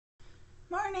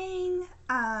morning.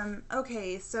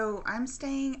 Okay, so I'm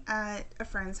staying at a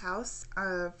friend's house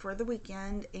for the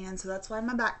weekend, and so that's why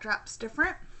my backdrop's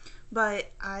different.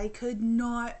 But I could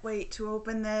not wait to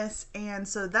open this, and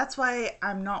so that's why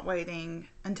I'm not waiting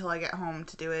until I get home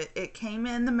to do it. It came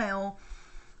in the mail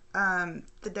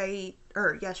the day,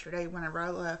 or yesterday whenever I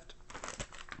left.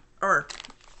 Or,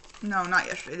 no, not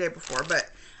yesterday, the day before, but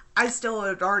I still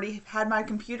had already had my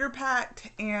computer packed,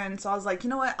 and so I was like, you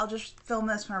know what, I'll just film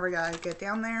this whenever I get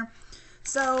down there.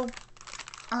 So,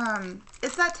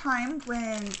 it's that time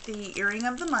when the earring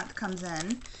of the month comes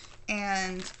in,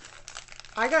 and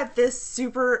I got this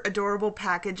super adorable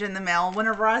package in the mail.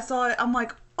 Whenever I saw it, I'm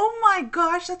like, oh my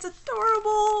gosh, that's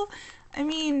adorable. I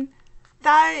mean,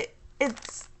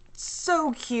 it's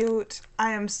so cute.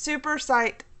 I am super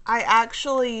psyched. I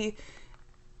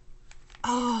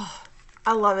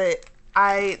love it.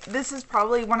 This is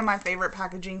probably one of my favorite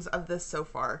packagings of this so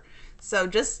far. So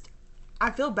I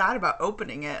feel bad about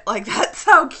opening it. Like, that's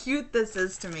how cute this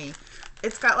is to me.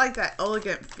 It's got like that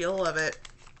elegant feel of it.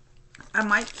 I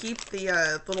might keep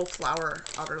the little flower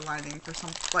outer lining for some,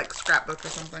 like, scrapbook or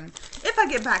something. If I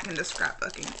get back into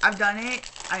scrapbooking. I've done it.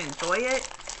 I enjoy it.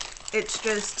 It's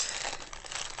just,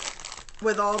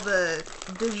 with all the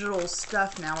digital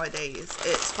stuff nowadays,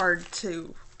 it's hard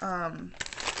to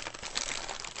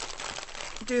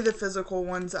do the physical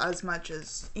ones as much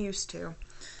as used to.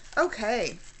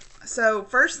 Okay, so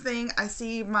first thing I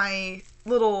see my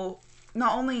little,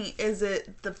 not only is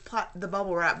it the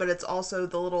bubble wrap, but it's also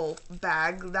the little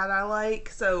bag that I like.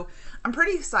 So I'm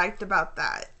pretty psyched about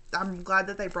that. I'm glad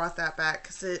that they brought that back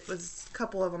because it was a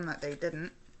couple of them that they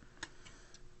didn't.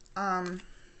 Alright,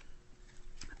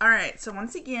 so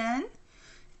once again,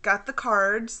 got the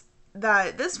cards.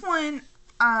 This one,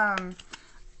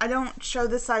 I don't show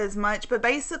this side as much, but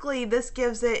basically this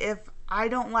gives it, if I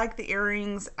don't like the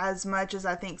earrings as much as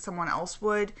I think someone else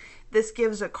would, this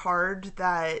gives a card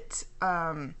that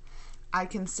I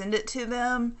can send it to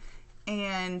them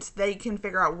and they can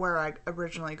figure out where I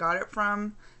originally got it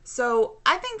from. So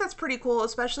I think that's pretty cool,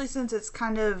 especially since it's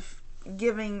kind of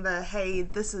giving the, hey,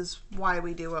 this is why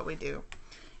we do what we do.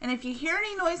 And if you hear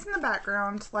any noise in the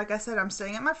background, like I said, I'm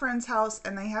staying at my friend's house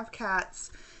and they have cats.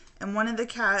 And one of the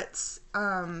cats,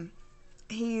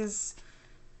 he's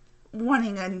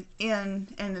wanting an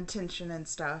attention and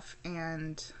stuff.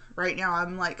 And right now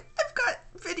I'm like, I've got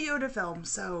video to film.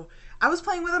 So I was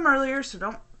playing with him earlier, so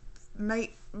don't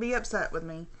be upset with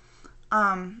me.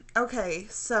 Okay,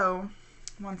 so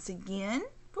once again,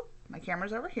 whoop, my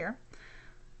camera's over here.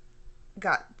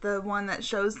 Got the one that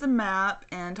shows the map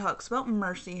and talks about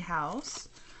Mercy House.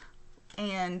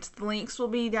 And the links will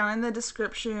be down in the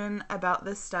description about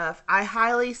this stuff. I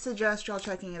highly suggest y'all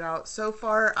checking it out. So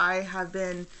far, I have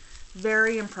been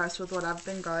very impressed with what I've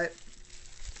been got.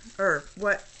 Or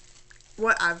what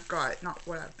I've got. Not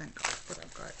what I've been got. What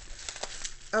I've got.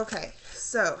 Okay,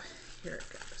 so here it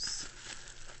goes.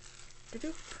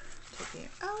 Taking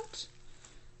it out.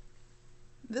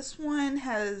 This one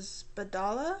has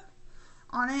Badala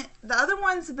on it. The other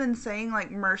ones have been saying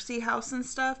like Mercy House and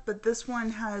stuff, but this one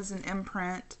has an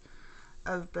imprint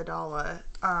of Badala.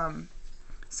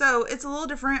 So it's a little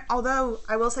different, although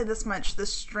I will say this much, the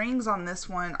strings on this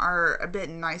one are a bit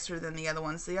nicer than the other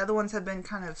ones. The other ones have been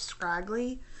kind of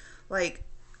scraggly, like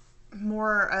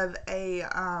more of a,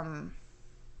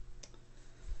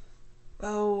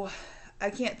 I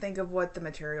can't think of what the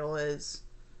material is.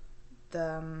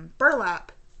 The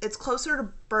burlap. It's closer to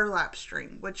burlap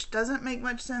string, which doesn't make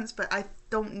much sense, but I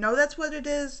don't know that's what it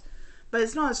is. But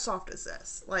it's not as soft as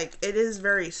this. Like, it is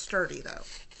very sturdy, though.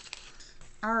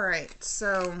 Alright,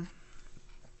 so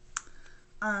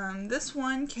this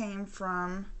one came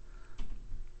from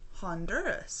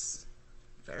Honduras.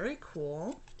 Very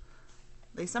cool.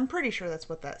 At least I'm pretty sure that's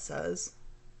what that says.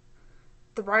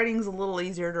 The writing's a little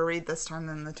easier to read this time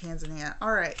than the Tanzania.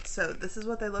 Alright, so this is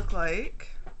what they look like.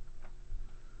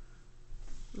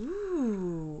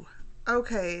 Ooh,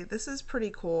 okay, this is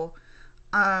pretty cool.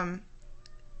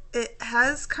 It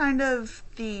has kind of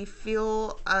the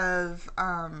feel of,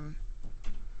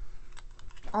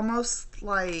 almost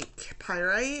like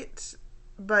pyrite,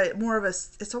 but more of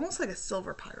it's almost like a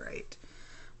silver pyrite,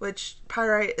 which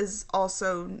pyrite is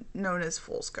also known as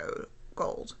fool's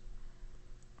gold.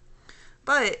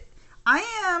 But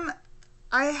I'm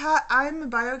a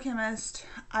biochemist.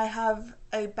 I have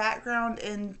a background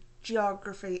in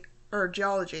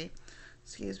geology,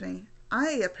 excuse me.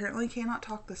 I apparently cannot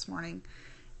talk this morning.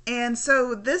 And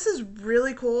so this is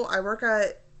really cool. I work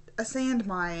at a sand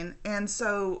mine, and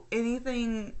so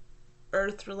anything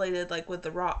earth related, like with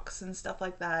the rocks and stuff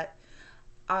like that,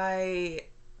 I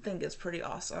think is pretty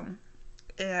awesome.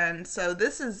 And so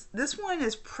this one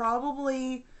is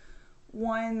probably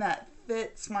one that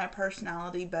fits my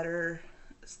personality better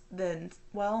than,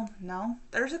 well, no,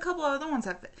 there's a couple other ones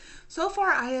that fit. So far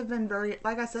I have been very,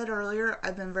 like I said earlier,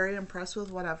 I've been very impressed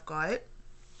with what I've got.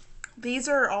 These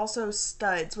are also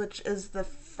studs, which is the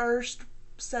first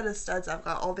set of studs I've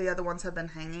got. All the other ones have been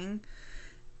hanging.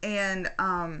 And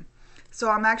so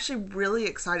I'm actually really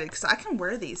excited because I can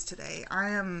wear these today.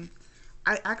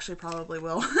 I actually probably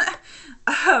will.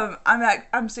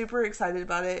 I'm super excited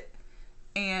about it.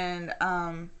 And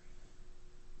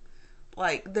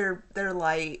like they're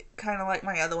light, kind of like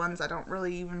my other ones. I don't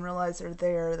really even realize they're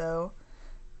there though.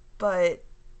 But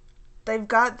they've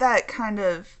got that kind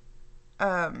of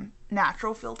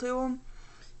natural feel to them.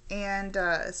 And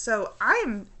so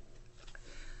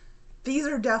these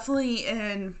are definitely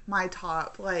in my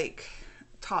top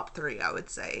 3, I would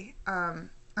say.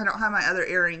 I don't have my other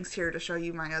earrings here to show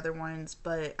you my other ones,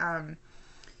 but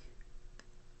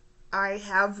I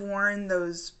have worn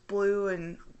those blue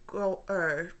and gold,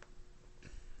 or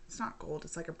it's not gold,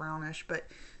 it's like a brownish, but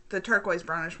the turquoise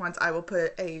brownish ones. I will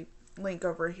put a link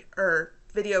over or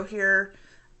video here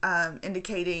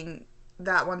indicating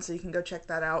that one, so you can go check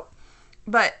that out.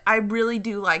 But I really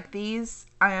do like these.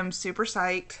 I am super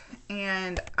psyched.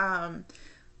 And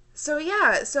so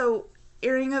yeah, so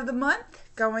earring of the month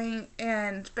going,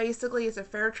 and basically it's a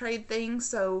fair trade thing.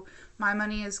 So my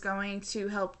money is going to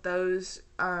help those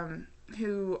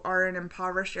who are in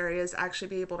impoverished areas actually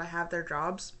be able to have their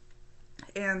jobs.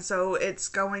 And so it's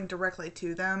going directly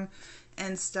to them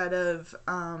instead of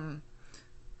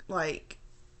like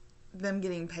them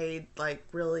getting paid like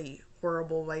really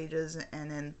horrible wages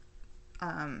and in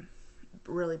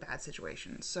really bad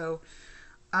situations. So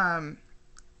I'm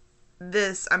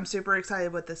super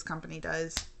excited what this company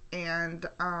does. And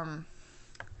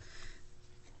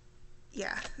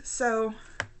yeah, so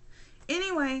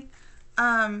anyway,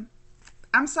 I'm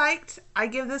psyched. I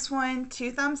give this one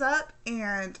 2 thumbs up,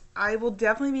 and I will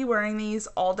definitely be wearing these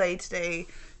all day today.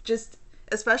 Just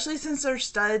especially since they're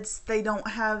studs, they don't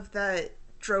have that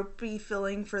droopy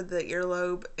feeling for the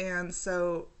earlobe, and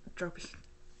so droopy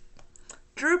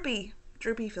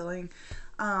feeling.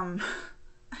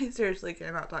 I seriously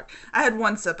cannot talk. I had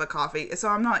 1 sip of coffee, so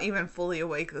I'm not even fully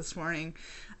awake this morning.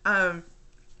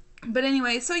 But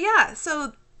anyway, so yeah,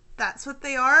 so that's what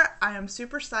they are. I am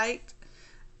super psyched,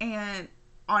 and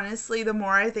honestly, the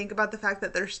more I think about the fact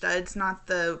that they're studs, not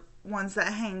the ones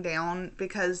that hang down,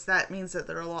 because that means that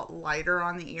they're a lot lighter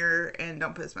on the ear and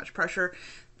don't put as much pressure,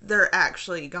 they're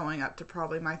actually going up to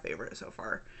probably my favorite so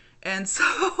far. And so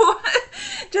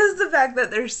just the fact that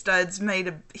they're studs made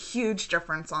a huge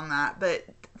difference on that, but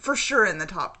for sure in the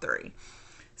top 3.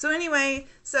 So anyway,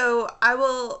 so I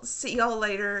will see y'all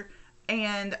later,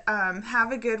 and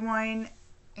have a good one.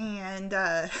 And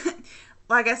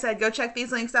like I said, go check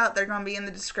these links out. They're going to be in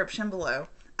the description below.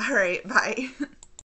 All right, bye.